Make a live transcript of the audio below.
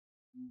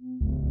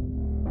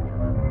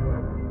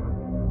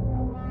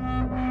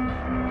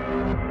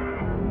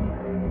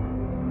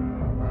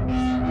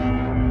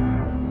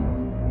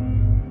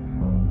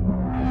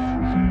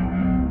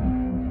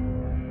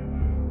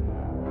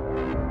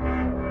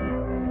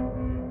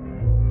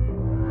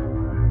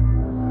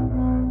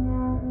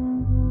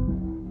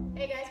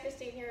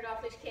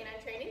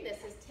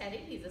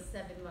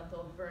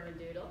7-month-old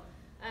Bernadoodle.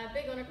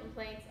 Big owner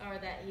complaints are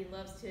that he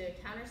loves to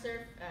counter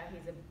surf.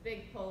 He's a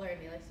big puller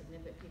and he likes to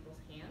nip at people's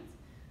hands.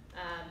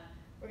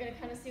 We're going to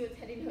kind of see what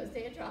Teddy knows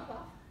day of drop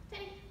off.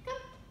 Teddy,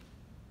 come.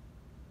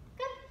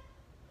 Come.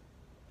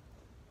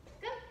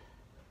 Come.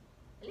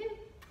 Hello.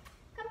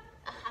 Come.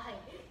 Hi.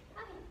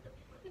 Hi.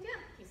 Good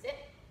job. You sit.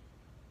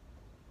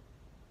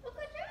 Oh,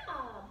 good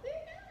job.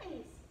 Very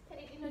nice.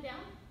 Teddy, you know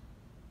down?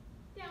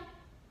 Down.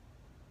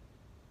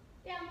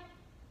 Down.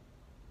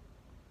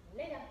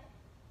 Lay down.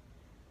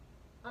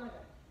 On the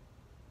ground.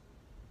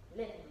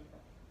 Lay down on the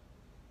ground.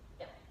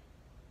 Down.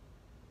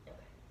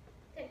 Okay.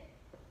 Teddy.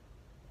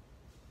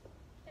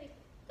 Teddy,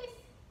 please.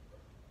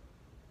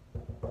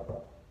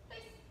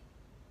 Please.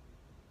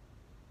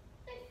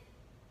 Please.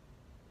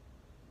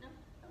 No?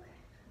 Okay.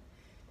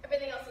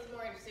 Everything else is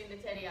more interesting to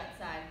Teddy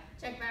outside.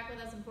 Check back with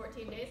us in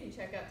 14 days and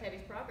check out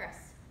Teddy's progress.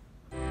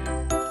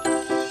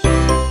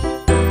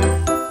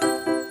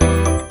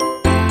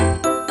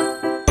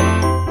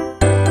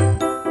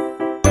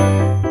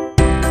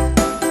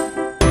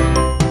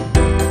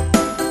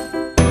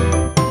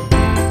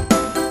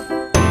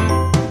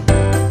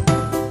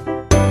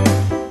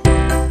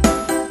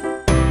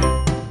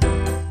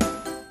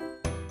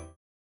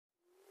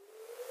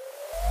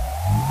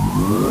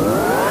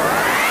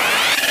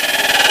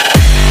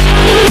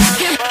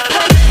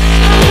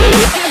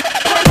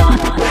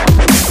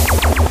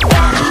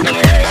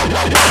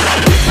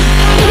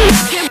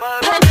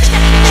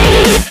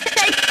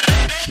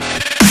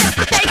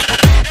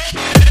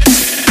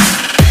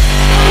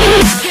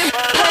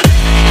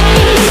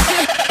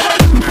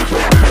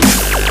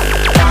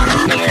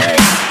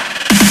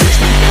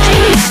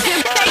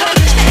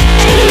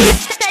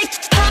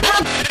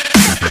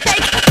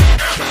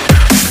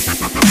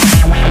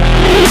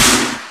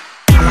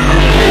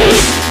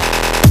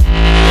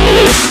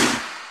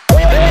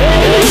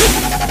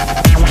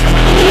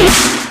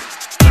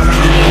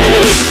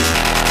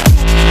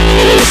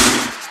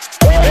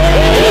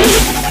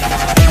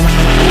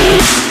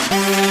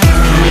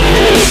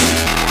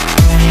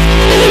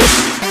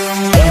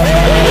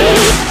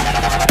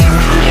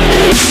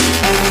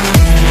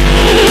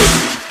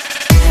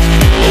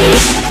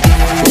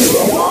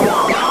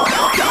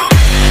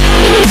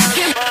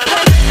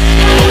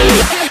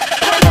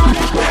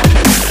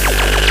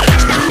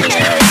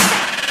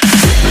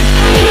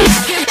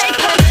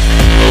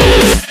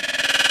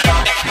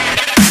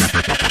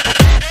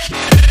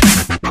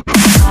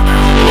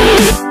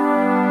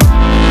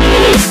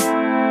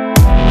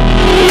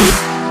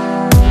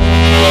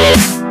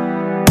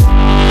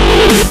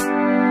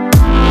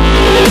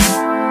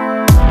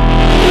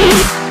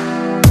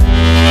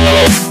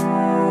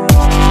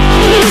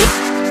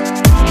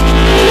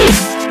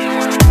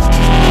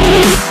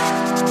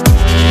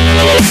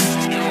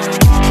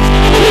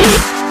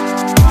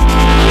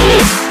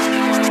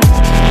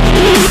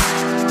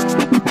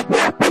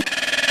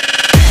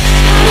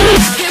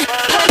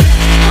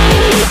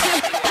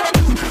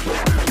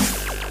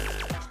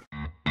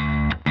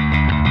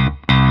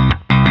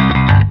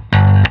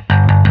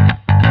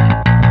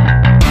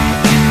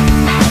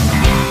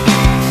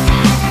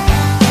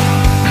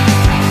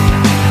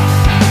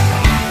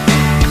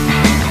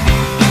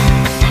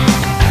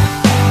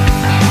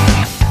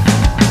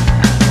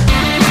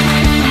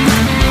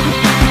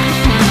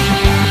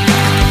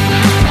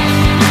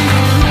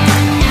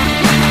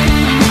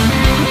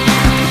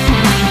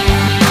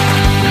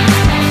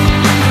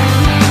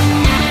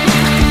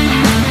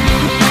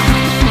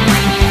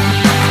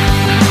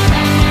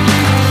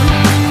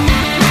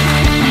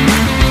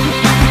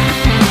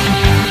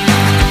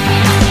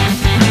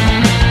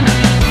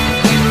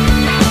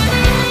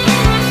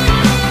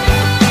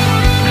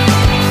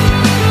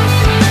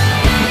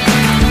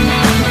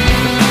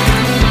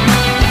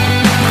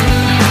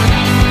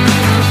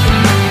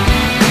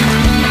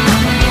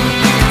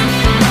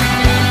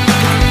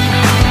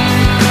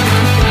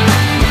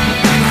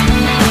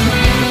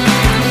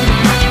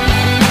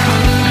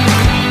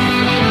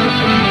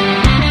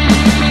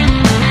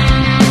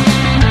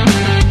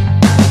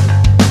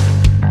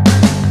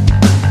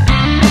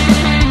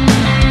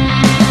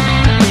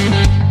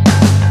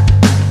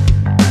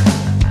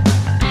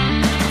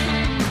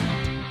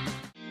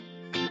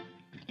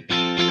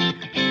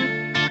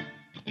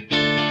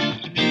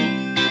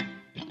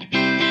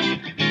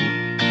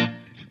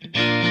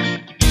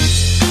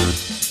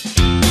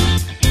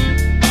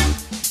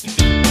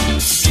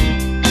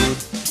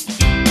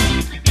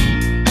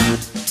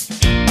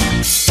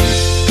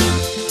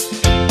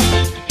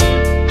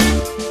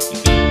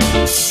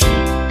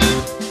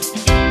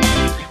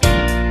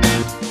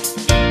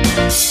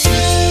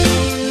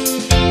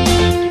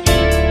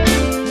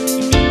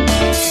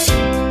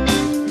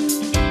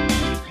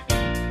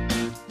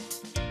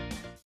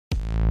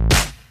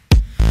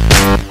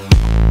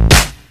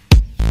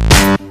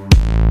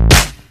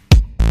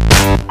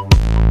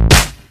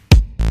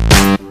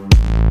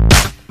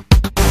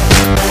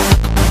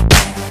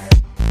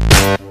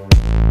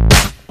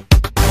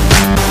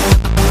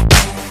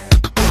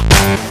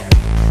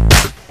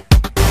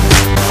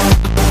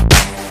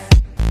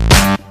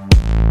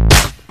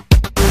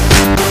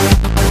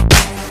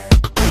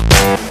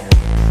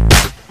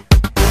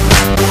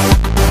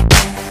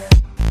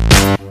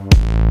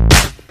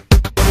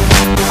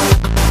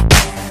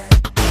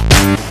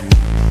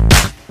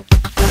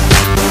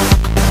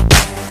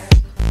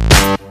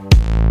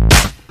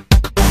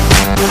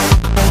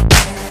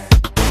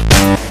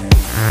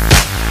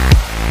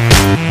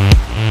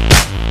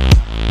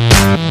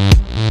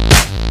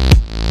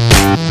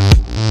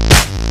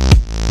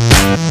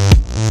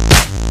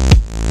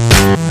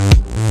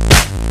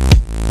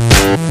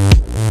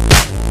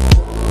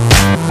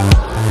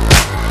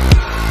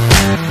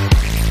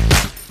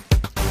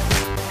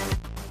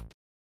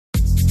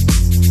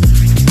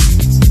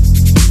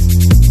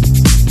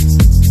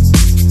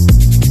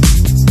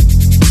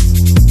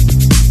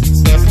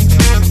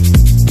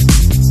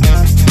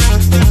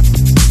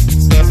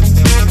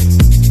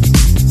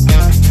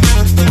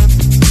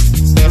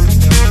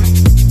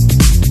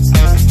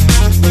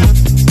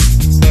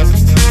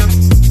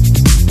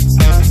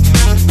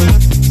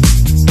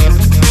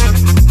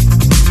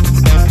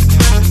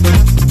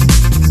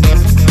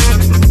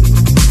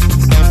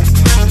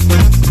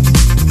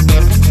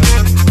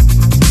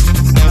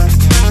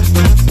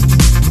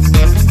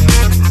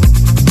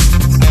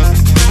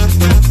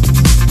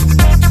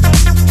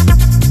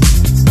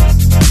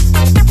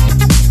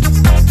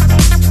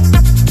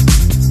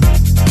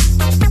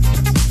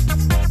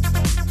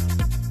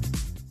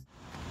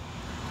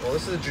 Well,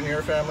 this is a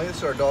Junior family. This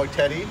is our dog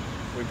Teddy.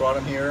 We brought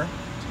him here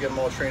to get him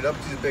all trained up.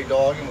 He's a big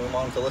dog and we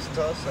want him to listen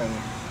to us, and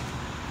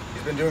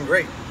he's been doing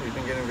great. We've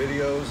been getting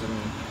videos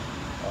and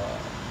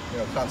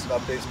constant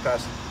updates the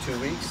past 2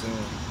 weeks, and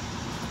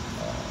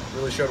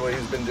really showed what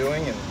he's been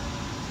doing, and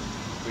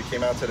we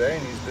came out today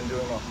and he's been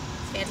doing well.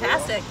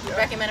 Fantastic. Yeah. We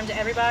recommend him to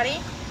everybody.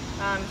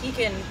 He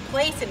can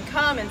place and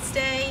come and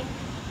stay,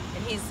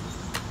 and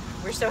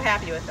we're so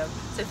happy with him.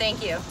 So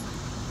thank you.